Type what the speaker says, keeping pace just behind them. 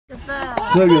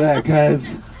Look at that,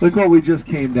 guys. Look what we just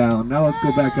came down. Now let's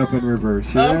go back up in reverse.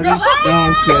 You ready? No,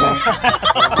 I'm kidding.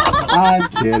 I'm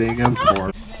kidding, of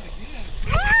course.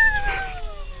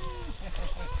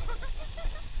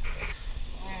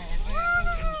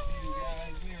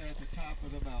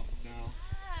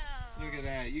 Look at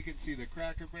that. You can see the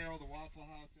Cracker Barrel, the Waffle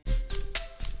House.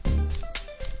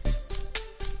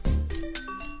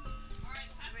 Alright,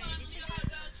 have fun. You know how it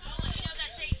goes. I'll let you know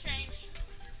that date change.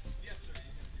 Yes, sir.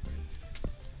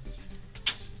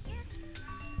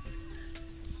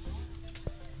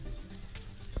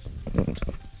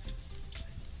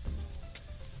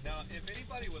 Now, if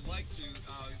anybody would like to,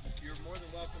 you're more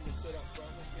than welcome to sit up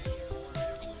front with me.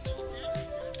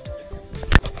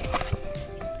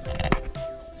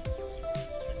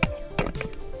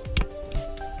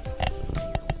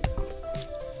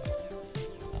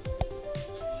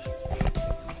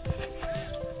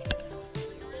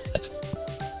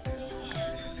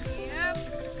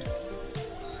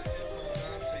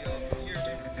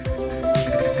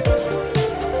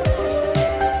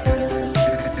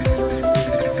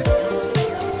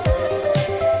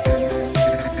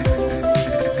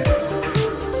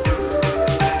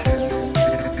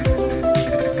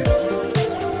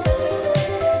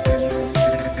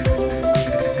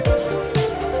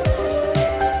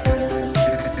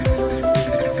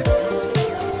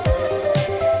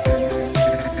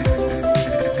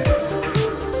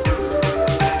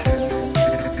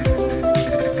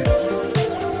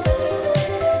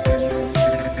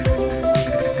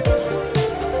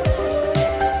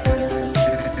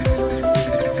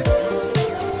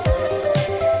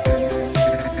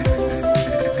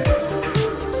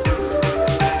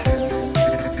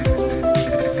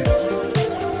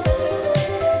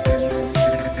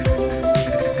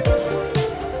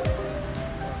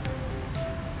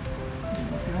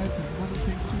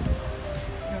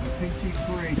 Pink Jeep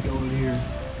parade going here.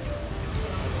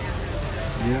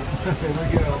 Yep, there we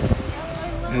go.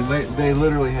 And they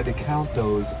literally had to count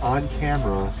those on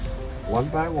camera, one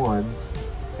by one,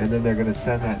 and then they're going to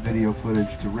send that video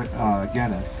footage to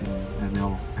Guinness, and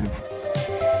they'll confirm.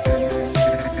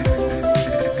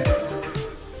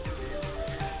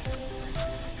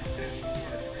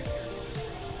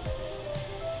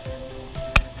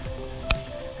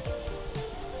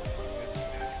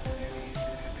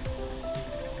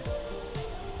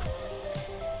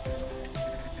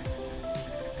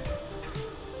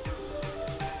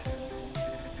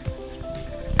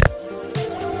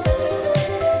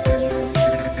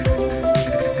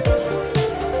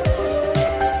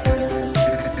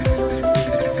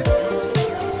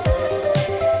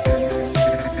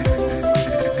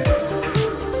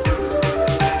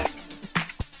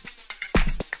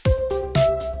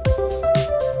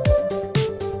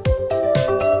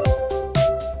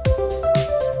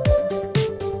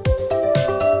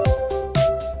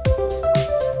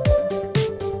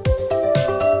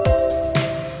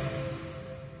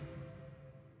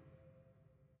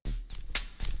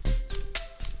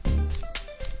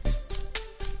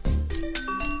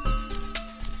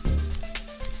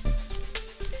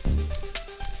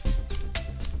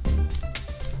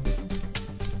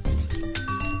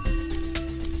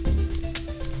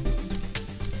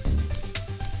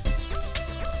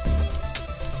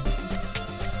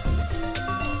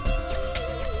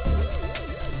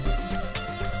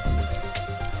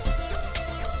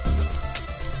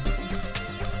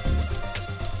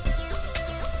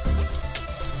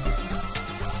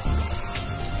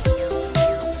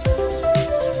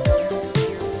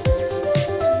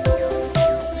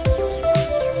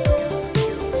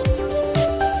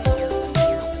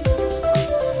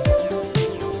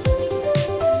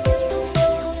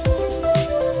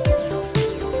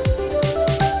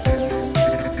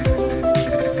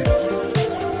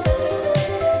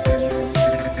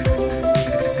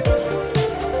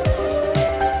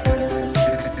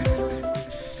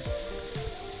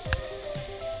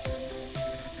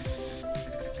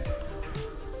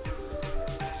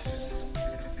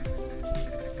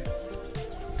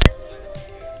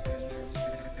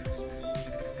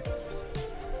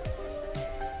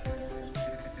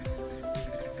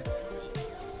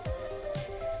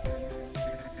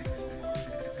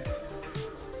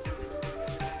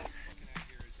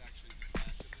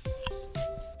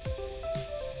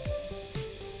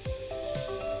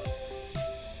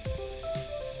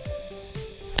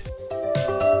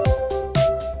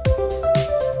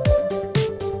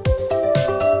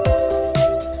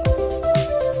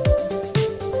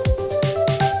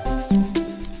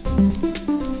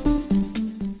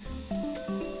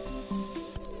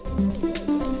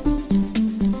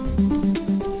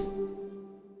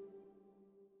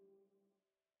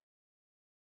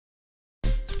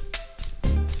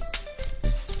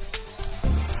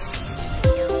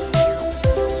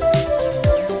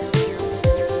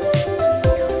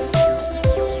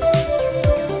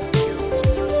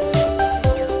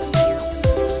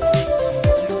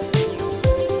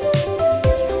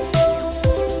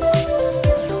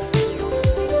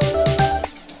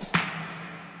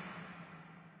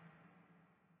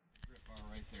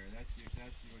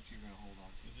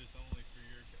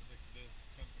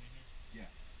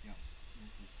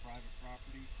 private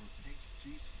property for Pink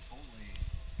Jeeps only.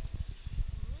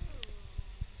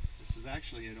 This is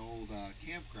actually an old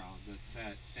campground that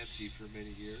sat empty for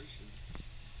many years. And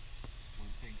when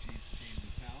Pink Jeeps came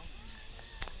to town,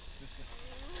 we decided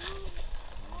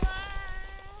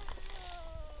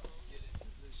let's get in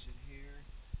position here.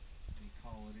 Let me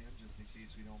call it in just in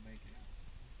case we don't make it.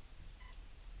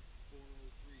 403,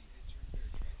 enter bear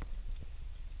track.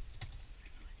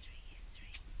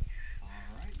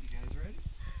 Alright, you guys ready?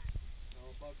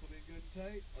 All buckled in good and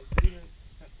tight? Let's do this.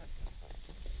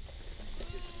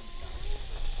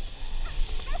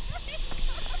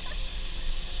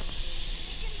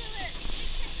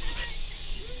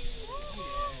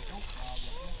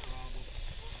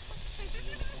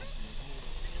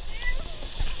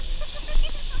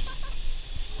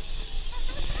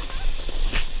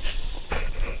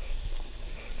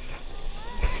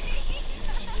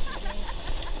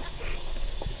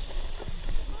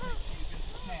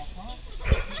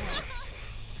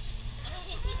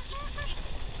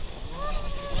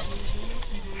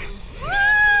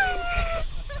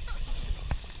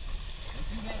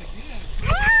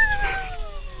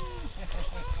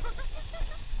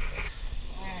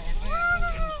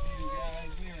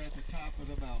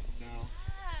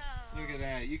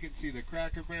 You can see the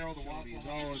Cracker Barrel, the Whoppies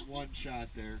all in one shot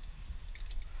there.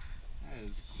 That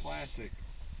is classic.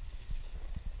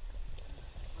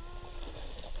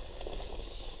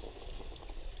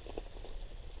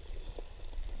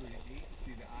 Pretty neat.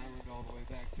 See the island all the way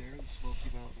back there, the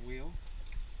Smoky Mountain wheel.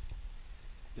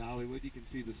 Dollywood, you can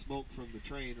see the smoke from the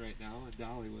train right now in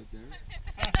Dollywood there.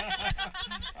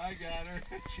 I got her.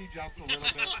 She jumped a little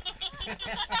bit.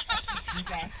 You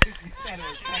thought it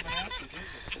was coming after, didn't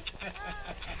it?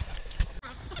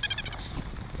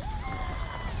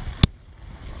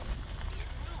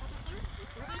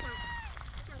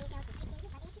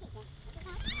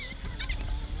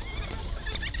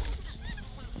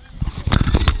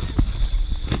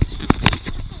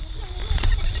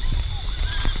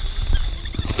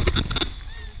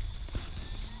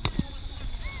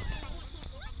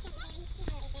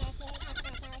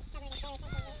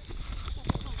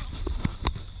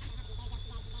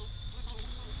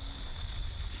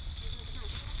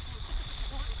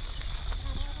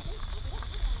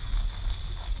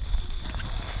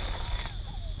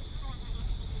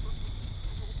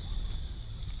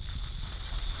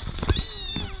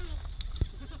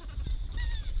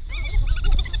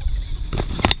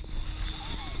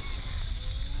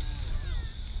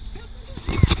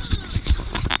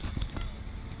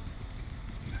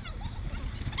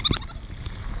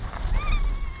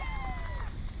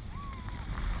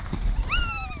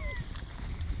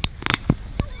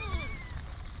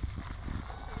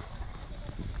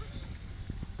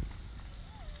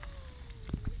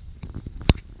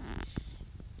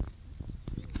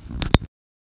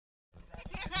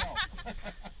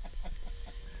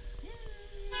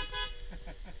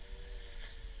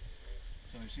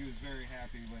 She was very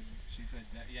happy when she said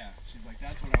that. Yeah, she's like,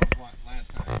 that's what I was wanting last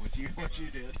time. What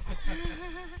you did.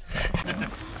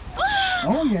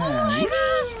 Oh yeah!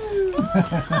 Oh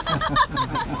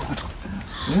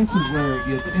this is where it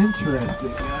gets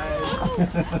interesting, guys.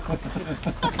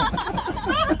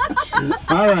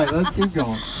 All right, let's keep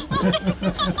going.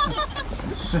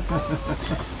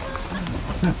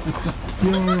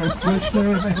 You want to switch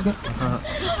there, Amanda?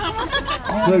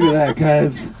 Look at that,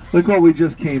 guys. Look what we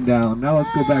just came down. Now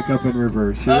let's go back up in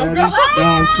reverse. You ready? No,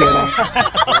 I'm kidding.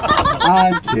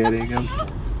 I'm kidding him.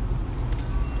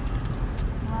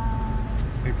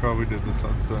 He probably did the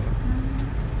sunset.